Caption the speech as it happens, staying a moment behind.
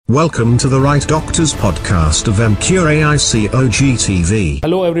Welcome to the Right Doctors podcast of MCure AICOG TV.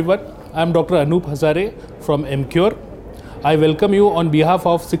 Hello everyone, I am Dr. Anup Hazare from MCure. I welcome you on behalf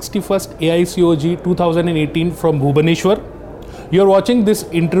of 61st AICOG 2018 from Bhubaneswar. You are watching this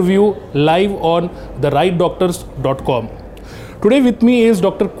interview live on therightdoctors.com. Today with me is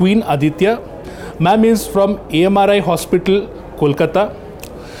Dr. Queen Aditya. Ma'am is from AMRI Hospital, Kolkata.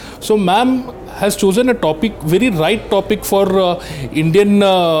 So ma'am has chosen a topic, very right topic for Indian,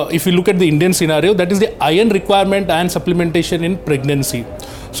 if you look at the Indian scenario, that is the iron requirement and supplementation in pregnancy.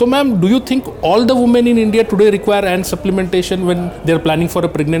 So ma'am, do you think all the women in India today require iron supplementation when they are planning for a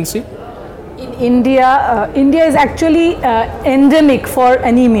pregnancy? In India, India is actually endemic for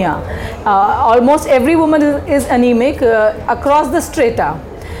anemia. Almost every woman is anemic across the strata.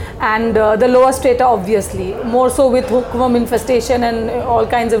 And the lower strata obviously, more so with hookworm infestation and all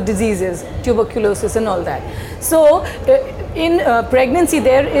kinds of diseases, tuberculosis and all that. So in pregnancy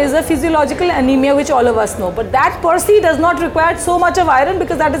there is a physiological anemia which all of us know, but that per se does not require so much of iron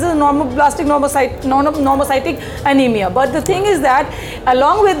because that is a normoblastic normocytic anemia. But the thing is that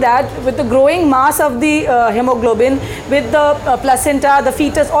along with that, with the growing mass of the hemoglobin, with the placenta, the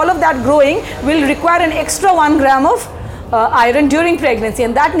fetus, all of that growing will require an extra 1 gram of iron during pregnancy,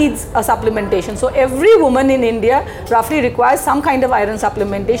 and that needs a supplementation. So every woman in India roughly requires some kind of iron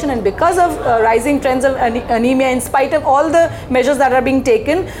supplementation, and because of rising trends of anemia, in spite of all the measures that are being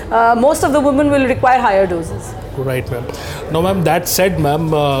taken, most of the women will require higher doses. Right, ma'am. Now, ma'am, that said,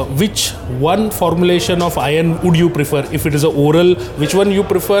 ma'am, which one formulation of iron would you prefer? If it is an oral, which one you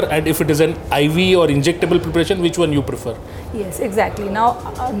prefer? And if it is an IV or injectable preparation, which one you prefer? Yes, exactly. Now,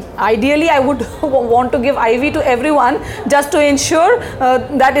 ideally, I would want to give IV to everyone just to ensure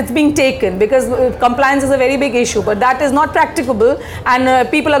that it's being taken, because compliance is a very big issue, but that is not practicable, and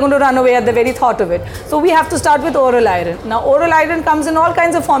people are going to run away at the very thought of it. So we have to start with oral iron. Now, oral iron comes in all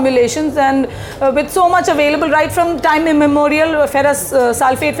kinds of formulations, and with so much available right from time immemorial, ferrous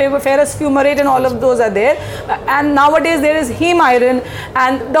sulfate, ferrous fumarate, and all of those are there. And nowadays there is heme iron,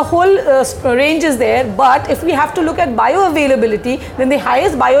 and the whole range is there. But if we have to look at bioavailability, then the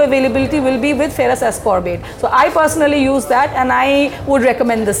highest bioavailability will be with ferrous ascorbate. So I personally use that, and I would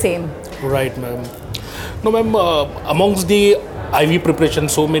recommend the same. Right, ma'am. Now, ma'am, amongst the IV preparation,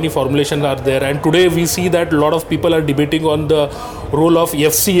 so many formulations are there, and today we see that a lot of people are debating on the role of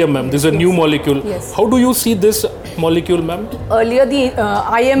FCM, ma'am. This is a new molecule. Yes. How do you see this molecule, ma'am? Earlier the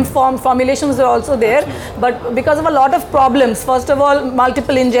IM formulations were also there, but because of a lot of problems, first of all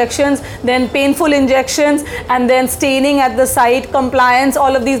multiple injections, then painful injections, and then staining at the site, compliance,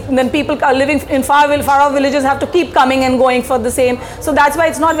 all of these, then people are living in far off villages have to keep coming and going for the same. So that's why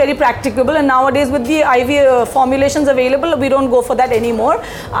it's not very practicable, and nowadays with the IV formulations available, we don't go for that anymore.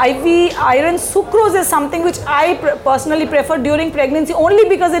 IV iron sucrose is something which I personally prefer during pregnancy only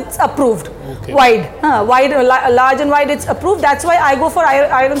because it's approved. Okay. Large and wide, it's approved. That's why I go for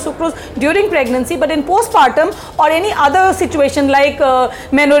iron sucrose during pregnancy. But in postpartum or any other situation like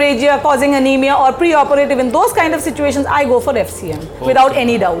menorrhagia causing anemia or preoperative, in those kind of situations, I go for FCM without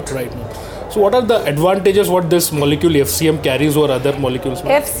any doubt. Right. So what are the advantages what this molecule FCM carries over other molecules?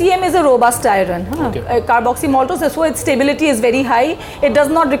 FCM is a robust iron, carboxy maltose, so its stability is very high. It does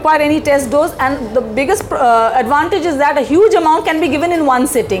not require any test dose, and the biggest advantage is that a huge amount can be given in one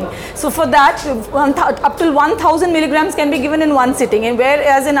sitting. So for that, up till 1000 milligrams can be given in one sitting, and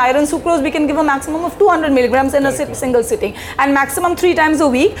whereas in iron sucrose we can give a maximum of 200 milligrams in a single sitting, and maximum 3 times a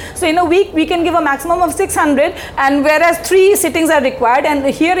week. So in a week we can give a maximum of 600, and whereas 3 sittings are required, and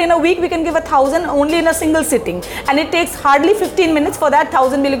here in a week we can give 1000 only in a single sitting, and it takes hardly 15 minutes for that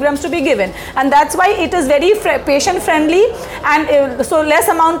 1000 milligrams to be given, and that's why it is very patient friendly, and so less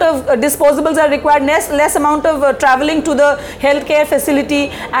amount of disposables are required, less amount of traveling to the healthcare facility,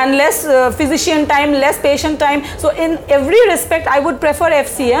 and less physician time, less patient time. So in every respect I would prefer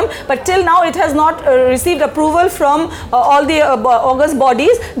FCM, but till now it has not received approval from all the august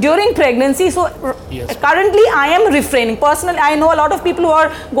bodies during pregnancy. So yes, currently I am refraining. Personally, I know a lot of people who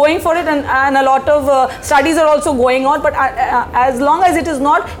are going for it, and a lot of studies are also going on, but as long as it is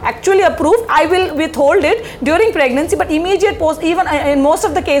not actually approved, I will withhold it during pregnancy. But immediate post, even in most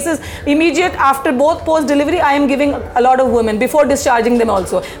of the cases, immediate after both post delivery, I am giving a lot of women before discharging them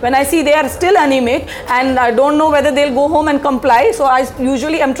also. When I see they are still anemic and I don't know whether they'll go home and comply, so I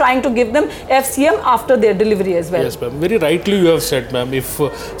usually am trying to give them FCM after their delivery as well. Yes, ma'am. Very rightly you have said, ma'am. If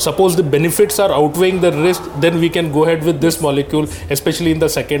suppose the benefits are outweighing the risk, then we can go ahead with this molecule, especially in the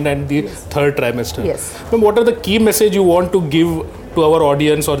second and the third trimester. Yes. Ma'am, what are the key message you want to give to our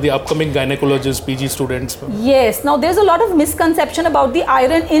audience or the upcoming gynecologists, PG students? Yes, now there's a lot of misconception about the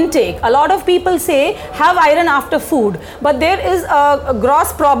iron intake. A lot of people say have iron after food, but there is a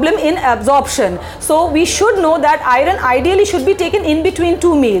gross problem in absorption. So we should know that iron ideally should be taken in between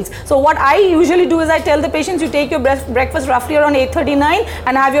 2 meals. So what I usually do is I tell the patients, you take your breakfast roughly around 8:39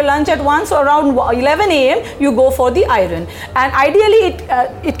 and have your lunch at 1, so around 11 a.m. you go for the iron. And ideally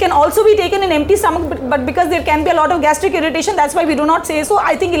it can also be taken in empty stomach, but because there can be a lot of gastric irritation, that's why we do not say so.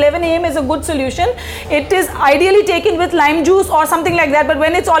 I think 11 a.m. is a good solution. It is ideally taken with lime juice or something like that, but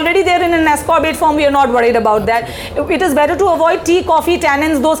when it's already there in an ascorbate form, we are not worried about that. It is better to avoid tea, coffee,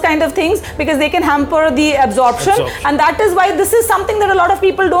 tannins, those kind of things, because they can hamper the absorption. And that is why this is something that a lot of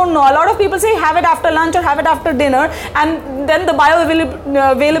people don't know. A lot of people say have it after lunch or have it after dinner, and then the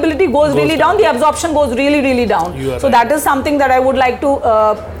bioavailability goes really down, the absorption goes really down. So right. That is something that I would like to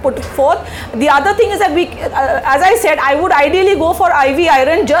put forth. The other thing is that we, as I said, I would ideally go for IV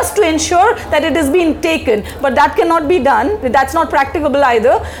iron just to ensure that it is being taken, but that cannot be done. That's not practicable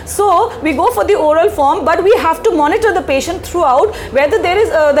either. So we go for the oral form, but we have to monitor the patient throughout whether there is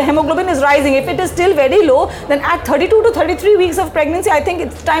the hemoglobin is rising. If it is still very low, then at 32 to 33 weeks of pregnancy, I think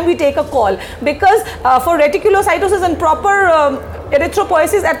it's time we take a call, because for reticulocytosis and proper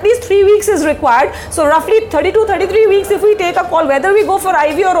erythropoiesis, at least 3 weeks is required. So roughly 32-33 weeks, if we take a call, whether we go for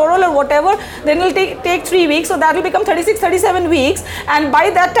IV or oral or whatever, then it will take 3 weeks. So that will become 36-37 weeks. And by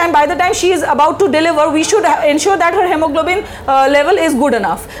that time, by the time she is about to deliver, we should ensure that her hemoglobin level is good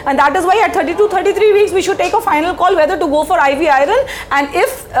enough. And that is why at 32-33 weeks, we should take a final call whether to go for IV iron. And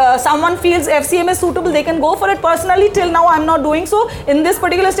if someone feels FCM is suitable, they can go for it. Personally, till now, I'm not doing so. In this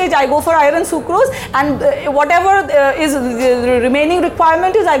particular stage, I go for iron sucrose, and whatever is the remaining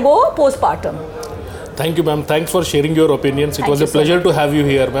requirement is I go postpartum. Thank you, ma'am. Thanks for sharing your opinions. It was a pleasure to have you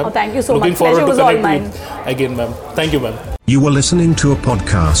here, ma'am. Oh, thank you so much. Looking forward to connect with you again, ma'am. Thank you, ma'am. You were listening to a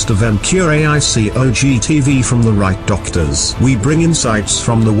podcast of Emcure AICOG TV from The Right Doctors. We bring insights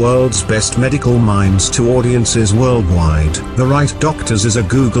from the world's best medical minds to audiences worldwide. The Right Doctors is a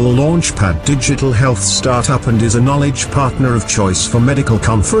Google Launchpad digital health startup and is a knowledge partner of choice for medical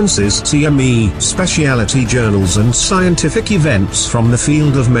conferences, CME, specialty journals and scientific events from the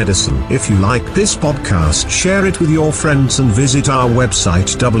field of medicine. If you like this podcast, share it with your friends and visit our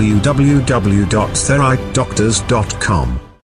website www.therightdoctors.com.